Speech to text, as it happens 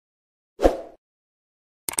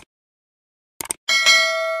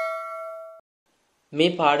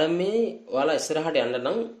මේ පාඩමේ ඔයාලා ඉස්සරහට යන්න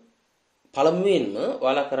නම් පළමුවෙන්ම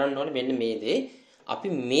ඔයාලා කරන්න ඕනේ මෙන්න මේ දේ. අපි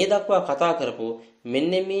මේ දක්වා කතා කරපු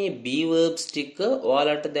මෙන්න මේ be verbs ටික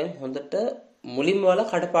ඔයාලට දැන් හොඳට මුලින්ම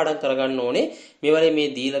ඔයාලා කටපාඩම් කරගන්න ඕනේ. මේ වගේ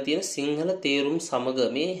මේ දීලා තියෙන සිංහල තේරුම් සමග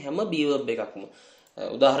මේ හැම be verb එකක්ම.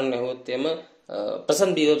 උදාහරණයක් ඇහුවොත් එම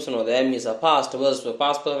present be verbs නෝද am is a past verbs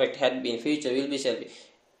past perfect had been future will be shall be.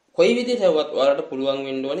 කොයි විදිහට ඇහුවත් ඔයාලට පුළුවන්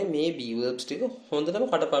වෙන්න ඕනේ මේ be verbs ටික හොඳටම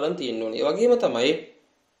කටපාඩම් තියෙන්න ඕනේ. ඒ වගේම තමයි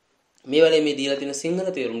මේ වලේ මේ දීලා තියෙන සිංහල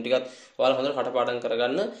තේරුම් ටිකත් ඔයාලා හොඳට කටපාඩම්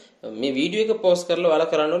කරගන්න. මේ වීඩියෝ එක පෝස්ට් කරලා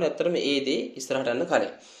ඔයාලා කරන්න ඕනේ ඇත්තටම ඒ දේ ඉස්සරහට යන්න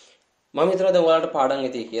කලින්. මම හිතනවා දැන් ඔයාලට පාඩම්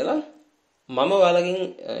ඇති කියලා. මම ඔයාලගෙන්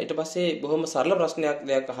ඊට පස්සේ බොහොම සරල ප්‍රශ්නයක්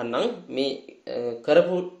දෙයක් අහන්නම් මේ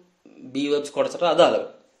කරපු be verbs කොටසට අදාළව.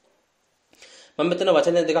 මම මෙතන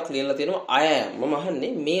වචන දෙකක් ලියලා තියෙනවා I am. මම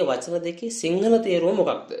අහන්නේ මේ වචන දෙකේ සිංහල තේරුම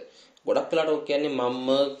මොකක්ද? ගොඩක් වෙලාට ඔක් කියන්නේ මම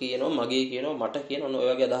කියනවා, මගේ කියනවා, මට කියනවා ඔය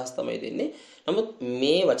වගේ අදහස් තමයි දෙන්නේ. නමුත්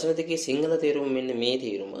මේ වචන දෙකේ සිංහල තේරුම මෙන්න මේ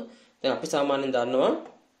තේරුම. දැන් අපි සාමාන්‍යයෙන් දන්නවා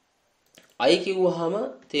I කිව්වහම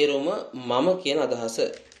තේරුම මම කියන අදහස.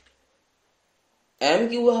 am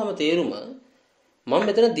කිව්වහම තේරුම මම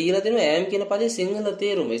මෙතන දීලා දෙනවා am කියන පදේ සිංහල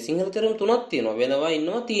තේරුම. මේ සිංහල තේරුම තුනක් තියෙනවා. වෙනවා,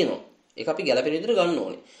 ඉන්නවා, තියෙනවා. ඒක අපි ගැලපෙන විදිහට ගන්න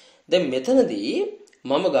ඕනේ. දැන් මෙතනදී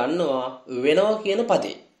මම ගන්නවා වෙනවා කියන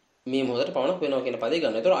පදේ. මේ මොහොතට පවණක් වෙනවා කියන පදේ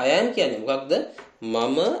ගන්න. ඒතකොට I am කියන්නේ මොකක්ද?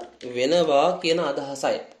 මම වෙනවා කියන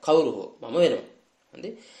අදහසයි. කවුරු හෝ මම වෙනවා. හරි?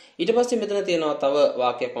 ඊට පස්සේ මෙතන තියෙනවා තව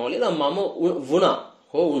වාක්‍යයක් මම ලියලා මම වුණා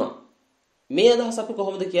හෝ වුණා. මේ අදහස අපි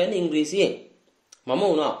කොහොමද කියන්නේ ඉංග්‍රීසියෙන්? මම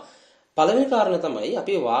වුණා. පළවෙනි කාරණා තමයි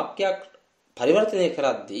අපි වාක්‍යයක් පරිවර්තනය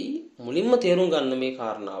කරද්දී මුලින්ම තේරුම් ගන්න මේ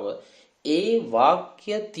කාරණාව ඒ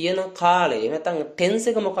වාක්‍ය තියෙන කාලය නැත්නම් ටෙන්ස්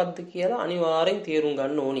එක මොකක්ද කියලා අනිවාර්යෙන් තේරුම්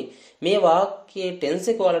ගන්න ඕනි. මේ වාක්‍යයේ ටෙන්ස්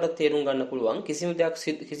එක වලට තේරුම් ගන්න පුළුවන් කිසියම් දෙයක්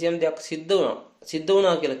සිද්ධ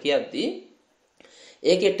වුණා කියලා කියද්දී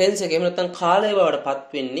ඒකේ ටෙන්ස් එක එහෙම නැත්නම් කාලය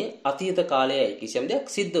වලටපත් වෙන්නේ අතීත කාලයයි. කිසියම් දෙයක්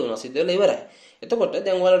සිද්ධ වෙලා ඉවරයි. එතකොට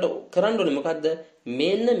දැන් ඔයාලට කරන්න ඕනේ මොකද්ද?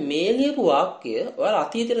 මෙන්න මේ ලියපු වාක්‍ය ඔයාලා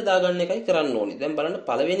අතීතයට දාගන්න එකයි කරන්න ඕනේ. දැන් බලන්න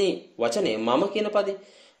පළවෙනි වචනේ මම කියන පදේ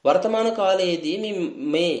වර්තමාන කාලයේදී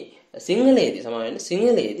මේ සිංහලයේදී සමාවෙන්නේ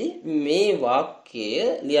සිංහලයේදී මේ වාක්‍යය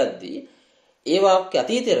ලියද්දී ඒ වාක්‍ය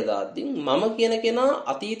අතීතයට දාද්දී මම කියන කෙනා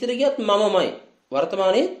අතීතයට ගියත් මමමයි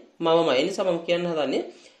වර්තමානයේ මමමයි. ඒ නිසා මම කියන්න හදන්නේ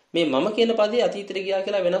මේ මම කියන පදේ අතීතයට ගියා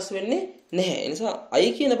කියලා වෙනස් වෙන්නේ නැහැ. ඒ නිසා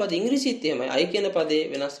I කියන පදේ ඉංග්‍රීසිත් එහෙමයි. I කියන පදේ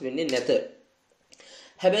වෙනස් වෙන්නේ නැත.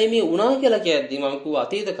 හැබැයි මේ උනා කියලා කියද්දී මම කිව්වා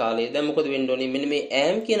අතීත කාලේ. දැන් මොකද වෙන්න ඕනේ? මෙන්න මේ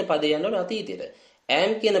am කියන පදේ යන්න ඕනේ අතීතයට.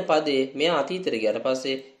 am කියන පදේ මෙයා අතීතයට ගියාට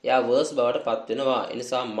පස්සේ එයා verse බවට පත් වෙනවා. ඒ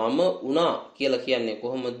නිසා මම උනා කියලා කියන්නේ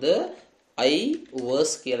කොහොමද? I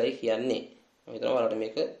was කියලායි කියන්නේ. මම හිතනවා ඔයාලට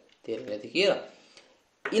මේක තේරෙන්නේ නැති කියලා.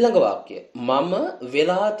 ඊළඟ වාක්‍ය මම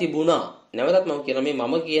වෙලා තිබුණා. නැවතත් මම කියන මේ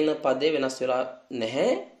මම කියන පදේ වෙනස් වෙලා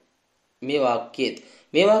නැහැ මේ වාක්‍යයේත්.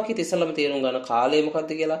 මේ වාක්‍යෙත් ඉස්සෙල්ලාම තේරුම් ගන්න කාලය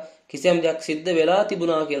මොකක්ද කියලා කිසියම් දෙයක් සිද්ධ වෙලා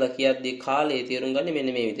තිබුණා කියලා කියද්දී කාලයේ තේරුම් ගන්න මෙන්න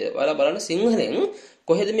මේ විදිහට. ඔයාලා බලන්න සිංහලෙන්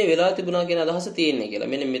කොහෙද මේ වෙලා තිබුණා කියන අදහස තියෙන්නේ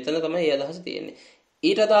කියලා. මෙන්න මෙතන තමයි ඒ අදහස තියෙන්නේ.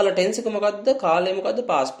 ඊට අදාළ ටෙන්ස් එක මොකද්ද? කාලය මොකද්ද?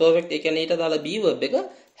 past perfect. ඒ කියන්නේ ඊට අදාළ be verb එක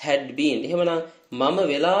had been. එහෙමනම් මම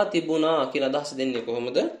වෙලා තිබුණා කියන අදහස දෙන්නේ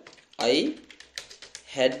කොහොමද? I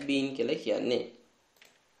had been කියලා කියන්නේ.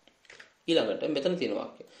 ඊළඟට මෙතන තියෙන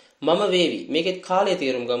වාක්‍යය. මම වේවි. මේකෙත් කාලය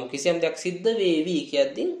තේරුම් ගමු. කිසියම් දෙයක් සිද්ධ වේවි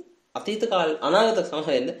කියද්දී අතීත කාල අනාගත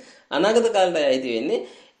සමහරෙන්ද අනාගත කාලයයි අයිති වෙන්නේ.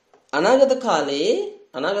 අනාගත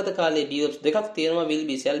කාලයේ be verbs දෙකක් තියෙනවා will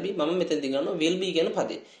be shall be. මම මෙතෙන්දි ගන්නවා will be කියන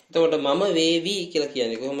පදේ. එතකොට මම වේවි කියලා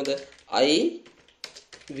කියන්නේ කොහොමද? I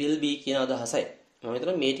will be කියන අදහසයි. මම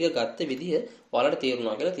හිතනවා මේ ටික ගත්ත විදිහ ඔයාලට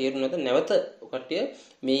තේරුණා කියලා. තේරුණ නැත්නම් නැවත කට්ටිය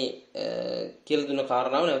මේ කියලා දුන්න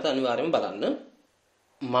කාරණාව නැවත අනිවාර්යයෙන්ම බලන්න.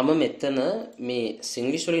 මම මෙතන මේ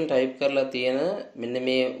සිංග්ලිෂ් වලින් ටයිප් කරලා තියෙන මෙන්න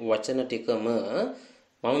මේ වචන ටිකම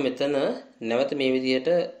මම මෙතන නැවත මේ විදිහට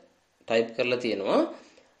ටයිප් කරලා තියෙනවා.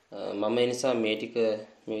 මම ඒ නිසා මේ ටික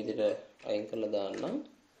මේ විදිහට අයින් කරලා දාන්නම්.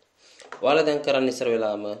 ඔයාලා දැන් කරන්න ඉස්සර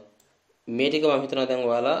වෙලාම මේ ටික මම හිතනවා දැන්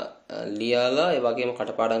ඔයාලා ලියලා ඒ වගේම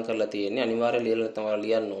කටපාඩම් කරලා තියෙන්නේ. අනිවාර්යයෙන් ලියලා නැත්නම් ඔයාලා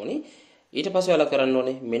ලියන්න ඕනේ. ඊට පස්සේ ඔයාලා කරන්න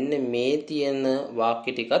ඕනේ මෙන්න මේ තියෙන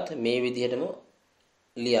වාක්‍ය ටිකත් මේ විදිහටම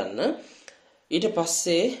ලියන්න. ඊට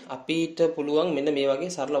පස්සේ අපිට පුළුවන් මෙන්න මේ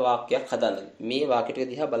වගේ සරල වාක්‍යයක් හදන්න. මේ වාක්‍ය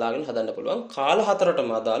ටික දිහා බලාගෙන හදන්න පුළුවන්. කාල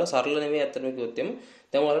හතරටම අදාළ සරල නෙමෙයි ඇත්තටම කිව්වොත් එම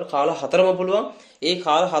දැන් ඔයාලට කාල හතරම පුළුවන්. ඒ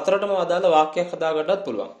කාල හතරටම අදාළ වාක්‍යයක් හදාගන්නත්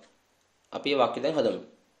පුළුවන්. අපි මේ වාක්‍ය දැන් හදමු.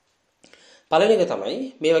 පළවෙනි එක තමයි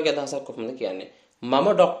මේ වගේ අදහසක් කොහොමද කියන්නේ? මම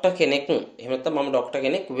ડોක්ටර් කෙනෙක්. එහෙම නැත්නම් මම ડોක්ටර්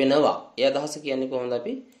කෙනෙක් වෙනවා. ඒ අදහස කියන්නේ කොහොමද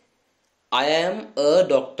අපි? I am a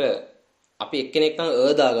doctor. අපි එක්කෙනෙක් නම්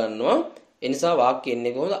දා ගන්නවා. ඒ නිසා වාක්‍යය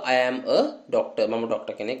එන්නේ කොහොමද? I am a doctor. මම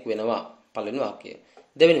ડોක්ටර් කෙනෙක් වෙනවා. පළවෙනි වාක්‍යය.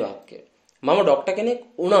 දෙවෙනි වාක්‍යය. මම ડોක්ටර් කෙනෙක්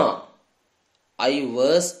වුණා. I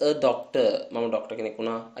was a doctor. මම ડોක්ටර් කෙනෙක්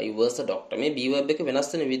වුණා. I was a doctor. මේ be verb එක වෙනස්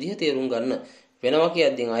වෙන විදිහ තේරුම් ගන්න. වෙනවා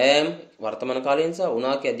කියද්දී I am වර්තමාන කාලය නිසා,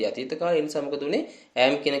 වුණා කියද්දී අතීත කාලය නිසා මොකද උනේ?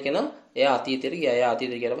 am කියන කෙනා එයා අතීතයට ගියා. එයා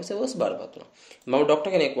අතීතයට ගියාට පස්සේ was බාරපත් වුණා. මම ડોක්ටර්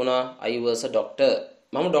කෙනෙක් වුණා. I was a doctor.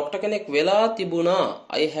 මම ડોක්ටර් කෙනෙක් වෙලා තිබුණා.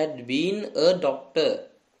 I had been a doctor.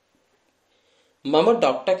 මම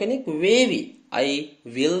ડોක්ටර් කෙනෙක් වේවි. I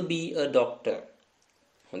will be a doctor.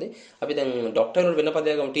 හොඳයි. අපි දැන් ડોක්ටර් වල වෙන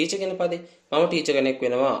පදයක් ගමු ටීචර් කියන පදේ. මම ටීචර් කෙනෙක්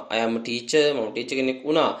වෙනවා. I am a teacher. මම ටීචර් කෙනෙක්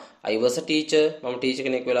වුණා. I was a teacher. මම ටීචර්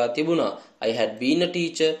කෙනෙක් වෙලා තිබුණා. I had been a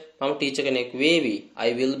teacher. මම ටීචර් කෙනෙක් වේවි. I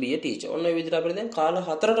will be a teacher. ඔන්න ඔය විදිහට අපිට දැන් කාල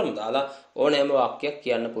හතරටම දාලා ඕනෑම වාක්‍යයක්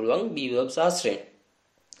කියන්න පුළුවන් be verb ශාස්ත්‍රයෙන්.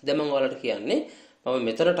 දැන් මම ඔයාලට කියන්නේ මම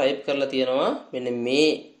මෙතන ටයිප් කරලා තියෙනවා මෙන්න මේ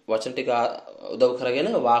වචන ටික උදව් කරගෙන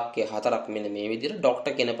වාක්‍ය හතරක් මෙන්න මේ විදිහට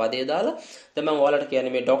ડોක්ටර් කියන පදේ දාලා දැන් මම ඔයාලට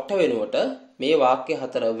කියන්නේ මේ ડોක්ටර් වෙනුවට මේ වාක්‍ය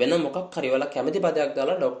හතර වෙන මොකක් හරි ඔයාලා කැමති පදයක්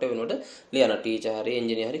දාලා ડોක්ටර් වෙනුවට ලියන ටීචර් හරි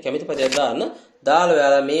එන්ජිනියර් හරි කැමති පදයක් දාලා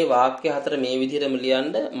ඔයාලා මේ වාක්‍ය හතර මේ විදිහටම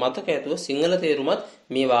ලියන්න මතක ඇතුව සිංහල තේරුමත්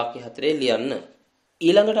මේ වාක්‍ය හතරේ ලියන්න.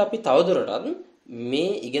 ඊළඟට අපි තවදුරටත්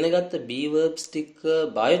මේ ඉගෙනගත්ත be verbs ටික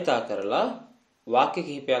භාවිතා කරලා වාක්‍ය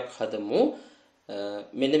කිහිපයක් හදමු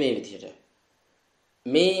මෙන්න මේ විදිහට.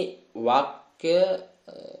 මේ වාක්‍ය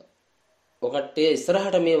ඔකට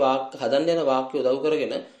ඉස්සරහට මේ වාක්‍ය හදන්න යන වාක්‍ය උදව්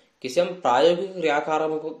කරගෙන කිසියම් ප්‍රායෝගික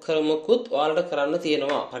ක්‍රියාකාරකමකුත් ඔයාලට කරන්න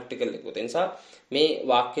තියෙනවා ප්‍රැක්ටිකල් එකකුත්. ඒ නිසා මේ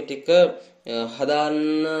වාක්‍ය ටික හදාන්න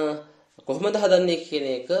කොහොමද හදන්නේ කියන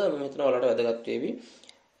එක මම හිතනවා ඔයාලට වැදගත් වේවි.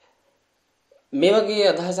 මේ වගේ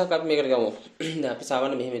අදහසක් අපි මේකට ගමු. දැන් අපි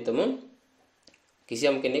සාමාන්‍ය මෙහෙම හිතමු.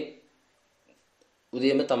 කිසියම් කෙනෙක්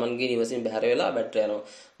උදේම Tamanගේ නිවසින් බැහැර වෙලා බැටරි යනවා.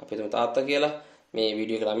 අපි හිතමු තාත්තා කියලා මේ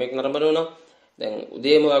වීඩියෝ එක ළමෙක් නරඹනවා. දැන්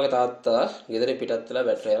උදේම වගේ තාත්තා ගෙදර පිටත් වෙලා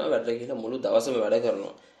බැටරි යනවා. බැටරි ගිහලා මුළු දවසම වැඩ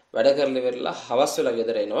කරනවා. වැඩ කරලා ඉවරලා හවස් වෙලා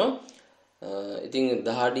ගෙදර එනවා. ඉතින්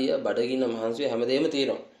දහඩිය බඩගින්න මහන්සිය හැමදේම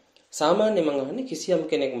තියෙනවා. සාමාන්‍යයෙන් මම අහන්නේ කිසියම්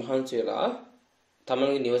කෙනෙක් මහන්සි වෙලා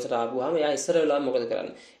Tamanගේ නිවසට ආපුවාම එයා ඉස්සර වෙලා මොකද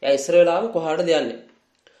කරන්නේ? එයා ඉස්සර වෙලාම කොහාටද යන්නේ?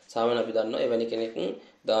 සාමාන්‍ය අපි දන්නවා එවැනි කෙනෙක්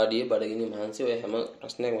දාඩිය බඩගින්න මහන්සි ඔය හැම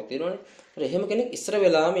ප්‍රශ්නයක්ම තියෙනවානේ. ඒත් එහෙම කෙනෙක් ඉස්සර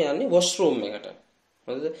වෙලාම යන්නේ වොෂ්රූම් එකට.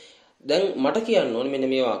 හරිද? දැන් මට කියන්න ඕනේ මෙන්න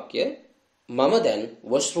මේ වාක්‍ය මම දැන්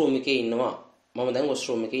වොෂ්රූම් එකේ ඉන්නවා. මම දැන්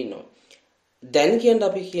වොෂ්රූම් එකේ ඉන්නවා. දැන් කියන්න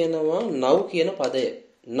අපි කියනවා now කියන පදය.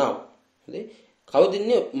 now. හරි? කවුද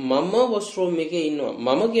ඉන්නේ? මම වොෂ්රූම් එකේ ඉන්නවා.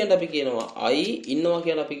 මම කියන්න අපි කියනවා I ඉන්නවා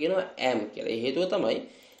කියන අපි කියනවා am කියලා. ඒ හේතුව තමයි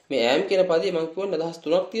මේ am කියන පදේ මම කියවන අදහස්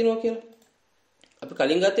තුනක් තියෙනවා කියලා. අපි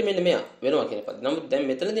කලින් ගත්තේ මෙන්න මෙයා වෙනවා කියන පදේ. නමුත් දැන්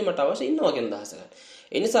මෙතනදී මට අවශ්‍ය ඉන්නවා කියන අදහස ගන්න.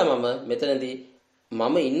 ඒ නිසා මම මෙතනදී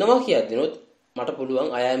මම ඉන්නවා කියද්දිනොත් මට පුළුවන්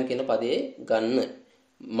I am කියන පදේ ගන්න.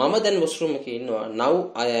 මම දැන් washroom එකේ ඉන්නවා. Now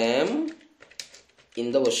I am in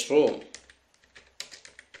the washroom.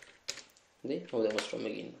 නේ? මම දැන් washroom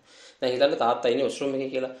එකේ ඉන්නවා. දැන් හිතන්න තාත්තා ඉන්නේ washroom එකේ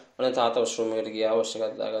කියලා. මම තාත්තා washroom එකට ගියා wash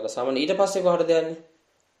එකක් දාගත්තා. සාමාන්‍ය ඊට පස්සේ කොහටද යන්නේ?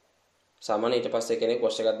 සාමාන්‍ය ඊට පස්සේ කෙනෙක්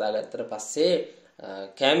wash එකක් දාගත්තට පස්සේ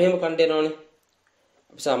කෑම එහෙම කන්න යනවනේ.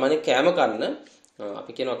 අපි සාමාන්‍ය කෑම කන්න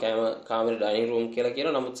අපි කියනවා කෑම කාමරේ ඩයිනින් රූම් කියලා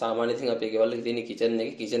කියනවා. නමුත් සාමාන්‍යයෙන් ඉතින් අපේ ගෙවල් වල තියෙන කිචන්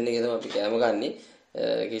එකේ තමයි අපි කෑම ගන්නෙ.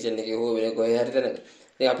 කිචන් එකේ හෝ වෙන කොහේ හරි තැනක.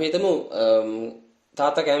 ඉතින් අපි හිතමු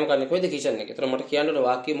තාත්තා කෑම කන්නේ කොහෙද? කිචන් එකේ. ඒතර මට කියන්න ඕන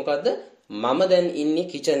වාක්‍යය මොකද්ද? මම දැන් ඉන්නේ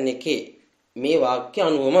කිචන් එකේ. මේ වාක්‍ය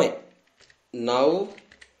අනුවමයි. Now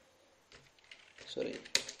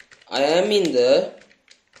I am in the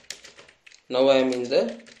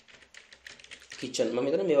kitchen. මම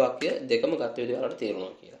හිතන්නේ මේ වාක්‍ය දෙකම ගත්ත විදිහ වලට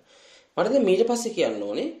තේරුණා කියලා. මට දැන් ඊට පස්සේ කියන්න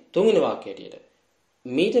ඕනේ තුන්වෙනි වාක්‍යයට.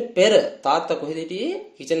 මීට පෙර තාත්තා කොහෙද හිටියේ?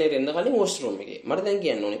 කිචන් එකට එන්න කලින් වොෂ්රූම් එකේ. මට දැන්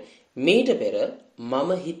කියන්න ඕනේ මීට පෙර මම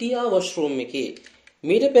හිටියා වොෂ්රූම් එකේ.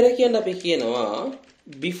 මීට පෙර කියන්නේ අපි කියනවා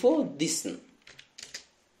before this.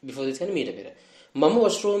 before this කියන්නේ මීට පෙර. මම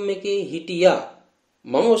වොෂ්රූම් එකේ හිටියා.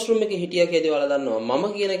 මම වොෂ්රූම් එකේ හිටියා කියදී ඔයාලා දන්නවා. මම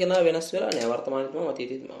කියන කෙනා වෙනස් වෙලා නෑ. වර්තමානයේත් මම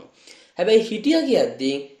අතීතයේත් මම. හැබැයි හිටියා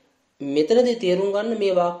කියද්දී මෙතනදී තේරුම් ගන්න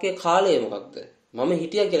මේ වාක්‍යයේ කාලය මොකක්ද? මම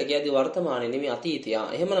හිටියා කියලා කියද්දී වර්තමානයේ නෙමෙයි අතීතය.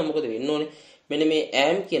 එහෙමනම් මොකද වෙන්න ඕනේ? මෙන්න මේ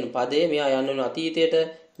am කියන පදේ මෙයා යන්න ඕන අතීතයට.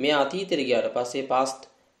 මෙයා අතීතයට ගියාට පස්සේ past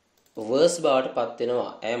verse බවට පත්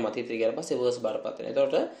වෙනවා. am අතීතයට ගියාට පස්සේ verse බවට පත් වෙනවා.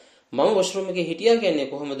 එතකොට මම washroom එකේ හිටියා කියන්නේ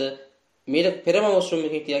කොහොමද? මීට පෙර මම washroom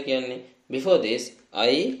එකේ හිටියා කියන්නේ before this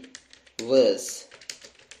I was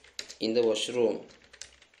in the washroom.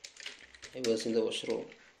 I was in the washroom.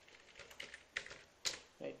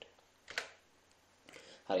 Right.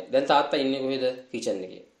 හරි. දැන් තාත්තා ඉන්නේ කොහෙද? කිචන්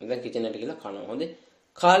එකේ. දැන් කිචන් එකට ගිහලා කනවා. හොඳේ.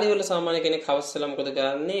 කාලේ වල සාමාන්‍ය කෙනෙක් හවස් වෙලා මොකද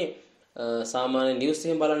කරන්නේ? සාමාන්‍ය නිවුස්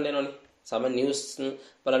එහෙම බලන්න යනවනේ. සාමාන්‍ය නිවුස්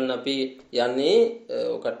බලන්න අපි යන්නේ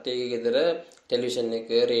කට්ටියගේ ගෙදර ටෙලිවිෂන් එක,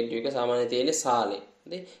 රේඩියෝ එක සාමාන්‍ය තියෙන්නේ සාලේ.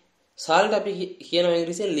 හරි. සාලේට අපි කියනවා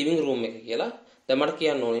ඉංග්‍රීසියෙන් ලිවිං රූම් එක කියලා. දැන් මට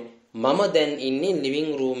කියන්න ඕනේ මම දැන් ඉන්නේ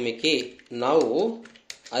living room එකේ. Now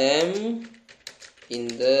I am in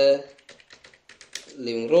the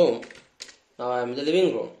living room. Now I am in the living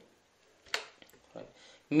room. Right.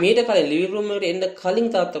 මීට කලින් living room එකට එන්න කලින්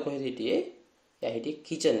තාත්තා කොහෙද හිටියේ? එයා හිටියේ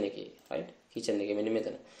kitchen එකේ. right? kitchen එකේ මෙන්න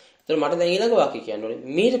මෙතන. ඒතර මට දැන් ඊළඟ වාක්‍ය කියන්න ඕනේ.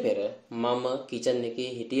 මීට පෙර මම kitchen එකේ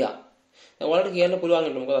හිටියා. දැන් ඔයාලට කියන්න පුළුවන්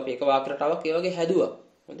නේද? මොකද අපි එක වාක්‍ය රටාවක් ඒ වගේ හැදුවා.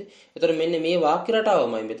 හරිද? ඒතර මෙන්න මේ වාක්‍ය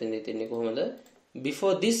රටාවමයි මෙතන තියෙන්නේ කොහොමද?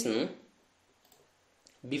 before this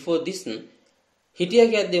හිටියා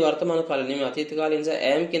කියද්දී වර්තමාන කාලේ නෙමෙයි අතීත කාලේ නිසා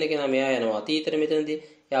am කියන කෙනා මෙයා යනවා අතීතෙට මෙතනදී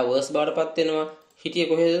එයා verse බාටපත් වෙනවා හිටියේ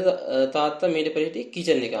කොහෙද තාත්තා මීට පෙර හිටියේ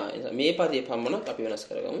kitchen එක නිසා මේ පදේ පමණක් අපි වෙනස්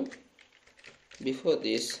කරගමු before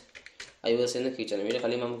this I was in the kitchen මීට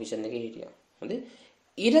කලින් මම kitchen එකේ හිටියා හරිද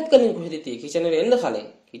ඊටත් කලින් කොහෙද හිටියේ kitchen එකට එන්න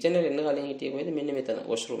කලින් හිටියේ කොහෙද මෙන්න මෙතන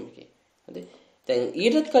washroom එකේ හරිද දැන්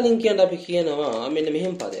ඊටත් කලින් කියන්න අපි කියනවා මෙන්න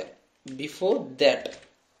මෙහෙම පදයක් before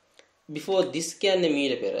this කියන්නේ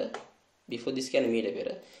මීට පෙර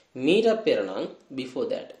මීට පෙර නම් before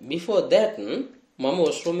that මම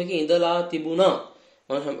washroom එකේ ඉඳලා තිබුණා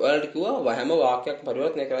මම ඔයාලට කිව්වා හැම වාක්‍යයක්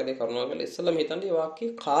පරිවර්තනය කරලා කරුණාකරලා ඉස්සෙල්ලා මේ හිතන්නේ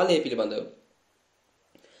වාක්‍යයේ කාලය පිළිබඳව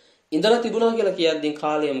ඉඳලා තිබුණා කියලා කියද්දී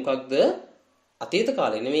කාලය මොකක්ද අතීත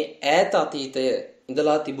කාලය නෙමෙයි ඈත අතීතය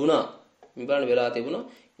ඉඳලා තිබුණා මේ බලන්න වෙලා තිබුණා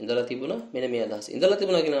ඉඳලා තිබුණා මෙන්න මේ අදහස ඉඳලා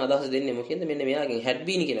තිබුණා කියන අදහස දෙන්නේ මොකෙන්ද මෙන්න මෙයාගෙන් had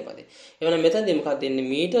been කියන පදේ එවනම් මෙතනදී මොකක්ද දෙන්නේ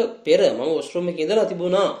මීට පෙර මම washroom එකේ ඉඳලා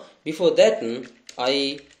තිබුණා before that I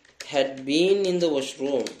had been in the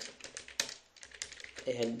washroom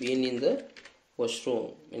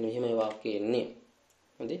මෙන්න මෙහෙමයි වාක්‍යය එන්නේ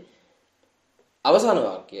හරි අවසාන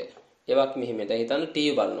වාක්‍යය ඒ වාක්‍ය මෙහෙම දැන් හිතන්න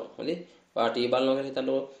ටීවී බලනවා හරි ඔයා ටීවී බලනවා කියලා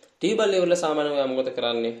හිතන්නකො ටීවී බලලා ඉවරලා සාමාන්‍යයෙන් ඔයා මොකද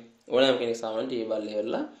කරන්නේ ඕනෑම කෙනෙක් සාමාන්‍යයෙන් ටීවී බලලා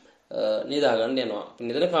ඉවරලා නිදා ගන්න යනවා.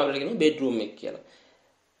 නිදන කාමරේට කියනවා බෙඩ්රූම් එක කියලා.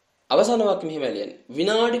 අවසාන වාක්‍ය මෙහෙම ලියන්නේ.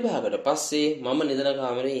 විනාඩි 5කට පස්සේ මම නිදන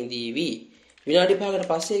කාමරේ ඉඳීවි. විනාඩි 5කට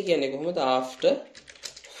පස්සේ කියන්නේ කොහොමද? after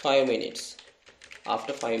 5 minutes.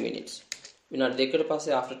 විනාඩි 2කට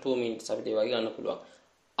පස්සේ after 2 minutes අපිට ඒ වගේ ගන්න පුළුවන්.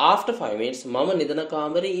 after 5 minutes මම නිදන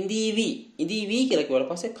කාමරේ ඉඳීවි කියලා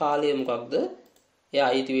කිව්වට පස්සේ කාලය මොකක්ද? එයා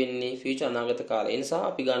අයිති වෙන්නේ future අනාගත කාලය. ඒ නිසා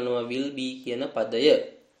අපි ගන්නවා will be කියන පදය.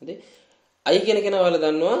 හරි? I කියන කෙනා ඔයාලා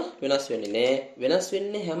දන්නවා වෙනස් වෙන්නේ නෑ. වෙනස්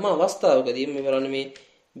වෙන්නේ හැම අවස්ථාවකදීම මේ බලන්න මේ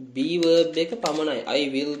be verb එක පමණයි. I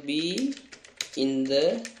will be in the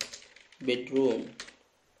bedroom.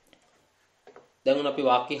 දැන් අපි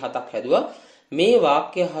වාක්‍ය 7ක් හැදුවා. මේ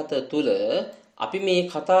වාක්‍ය 7 තුල අපි මේ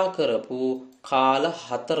කතා කරපු කාල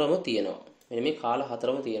 4ම තියෙනවා. මෙන්න මේ කාල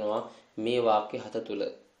 4ම තියෙනවා මේ වාක්‍ය 7 තුල.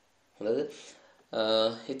 හොඳද?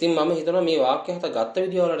 ඉතින් මම හිතනවා මේ වාක්‍ය 7 ගත්ත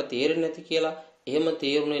විදිය වලට තේරෙන්නේ නැති කියලා. එහෙම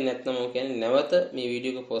තේරුනේ නැත්නම් මම කියන්නේ නැවත මේ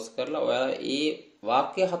වීඩියෝ එක පෝස්ට් කරලා ඔයාලා ඒ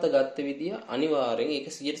වාක්‍ය 7 ගත්ත විදිය අනිවාර්යෙන් ඒක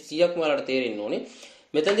 100%ක්ම ඔයාලට තේරෙන්න ඕනේ.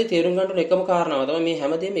 මෙතනදී තේරුම් ගන්න ඕන එකම කාරණාව තමයි මේ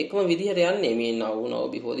හැමදේම එකම විදියට යන්නේ. මේ now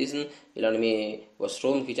before this ඊළඟ මේ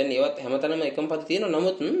washroom kitchen ඒවත් හැමතැනම එකම පද තියෙනවා.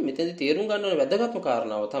 නමුත් මෙතනදී තේරුම් ගන්න ඕන වැදගත්ම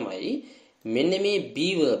කාරණාව තමයි මෙන්න මේ be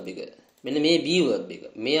verb එක.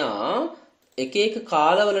 මෙයා එක එක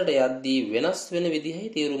කාලවලට යද්දී වෙනස් වෙන විදිහයි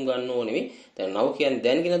තේරුම් ගන්න ඕනේ මේ. දැන් now කියන්නේ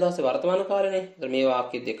දැන් කියන අදහසේ වර්තමාන කාලෙනේ. ඒතර මේ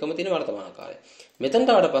වාක්‍ය දෙකම තියෙන වර්තමාන කාලය. මෙතනට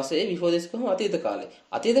ආවට පස්සේ before this කොහොම අතීත කාලේ.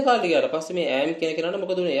 අතීත කාලේ ගියාට පස්සේ මේ am කියන කෙනාට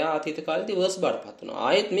මොකද උනේ? එයා අතීත කාලේදී verse බාටපත් වුණා.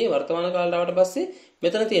 ආයෙත් මේ වර්තමාන කාලයට ආවට පස්සේ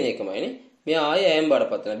මෙතන තියෙන එකමයිනේ. මෙයා ආයෙ am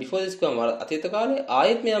බාටපත් වෙනවා. before this කොහොම අතීත කාලේ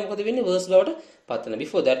ආයෙත් මෙයා මොකද වෙන්නේ? verse බවට පත් වෙනවා.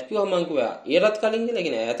 before that කිව්වම මං කිව්වා ඊටත් කලින් කියලා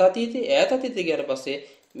කියන්නේ ඈත අතීතේ ගියාට පස්සේ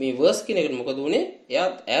මේ verse කියන එකට මොකද උනේ? එයා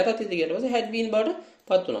ඈත අතීතේ ගියාට පස්සේ had been බවට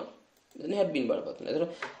පත් වුණා. දැන් had been බවට පත් වුණා. ඒතර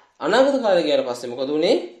අනාගත කාලේ ගියාට පස්සේ මොකද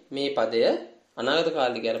උනේ? මේ පදය අනාගත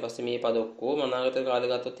කාලේ ගියාට පස්සේ මේ පද ඔක්කොම අනාගත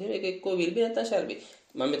කාලේ ගත්තොත් එහෙනම් ඒක එක්කෝ will be නැත්නම් shall be.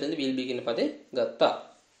 මම මෙතනදී will be කියන පදේ ගත්තා.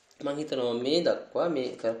 මම හිතනවා මේ දක්වා මේ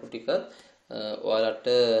කරපු ටික ඔයාලට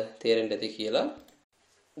තේරෙන්න ඇති කියලා.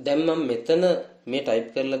 දැන් මම මෙතන මේ ටයිප්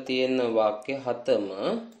කරලා තියෙන වාක්‍ය 7ම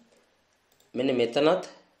මෙන්න මෙතනත්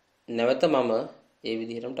නැවත මම ඒ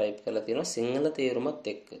විදිහටම ටයිප් කරලා තියෙනවා සිංහල තේරුමත්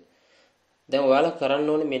එක්ක. දැන් ඔයාලා කරන්න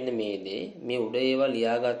ඕනේ මෙන්න මේ දේ. මේ උඩ ඒවා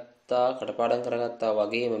ලියාගත්තා, කටපාඩම් කරගත්තා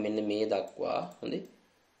වගේම මෙන්න මේ දක්වා, හොඳයි?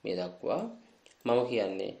 මේ දක්වා මම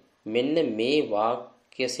කියන්නේ මෙන්න මේ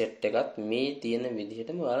වාක්‍ය සෙට් එකත් මේ තියෙන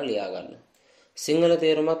විදිහටම ඔයාලා ලියා ගන්න. සිංහල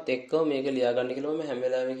තේරුමත් එක්කම මේක ලියා ගන්න කියලා මම හැම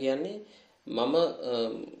වෙලාවෙම කියන්නේ මම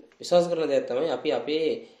විශ්වාස කරන දේ තමයි අපි අපේ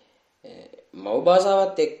මව්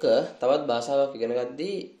භාෂාවත් එක්ක තවත් භාෂාවක් ඉගෙන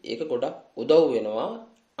ගද්දී ඒක ගොඩක් උදව් වෙනවා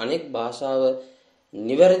අනෙක් භාෂාව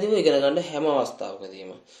නිවැරදිව ඉගෙන ගන්න හැම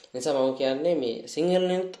අවස්ථාවකදීම. ඒ නිසා මම කියන්නේ මේ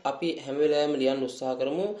සිංහලෙන් අපි හැම වෙලාවෙම ලියන්න උත්සාහ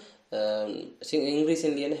කරමු.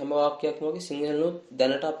 ඉංග්‍රීසියෙන් ලියන හැම වාක්‍යයක්ම වගේ සිංහලෙන්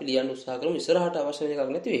දැනට අපි ලියන්න උත්සාහ කරමු. ඉස්සරහට අවශ්‍ය වෙන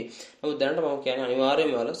එකක් නැති වෙයි. නමුත් දැනට මම කියන්නේ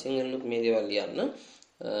අනිවාර්යයෙන්ම ඔයාලා සිංහලෙන් මේ දේවල් ලියන්න.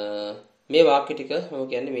 මේ වාක්‍ය ටික මම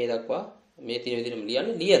කියන්නේ මේ දක්වා මේ තියෙන විදිහටම ලියන්න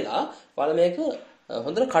ලියලා ඔයාලා මේක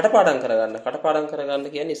හොඳට කටපාඩම් කරගන්න. කටපාඩම් කරගන්න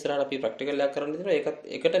කියන්නේ ඉස්සරහට අපි ප්‍රැක්ටිකල් එකක් කරන්න දෙනවා.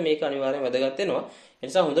 ඒකට මේක අනිවාර්යෙන් වැදගත් වෙනවා. ඒ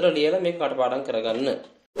නිසා හොඳට ලියලා මේක කටපාඩම් කරගන්න.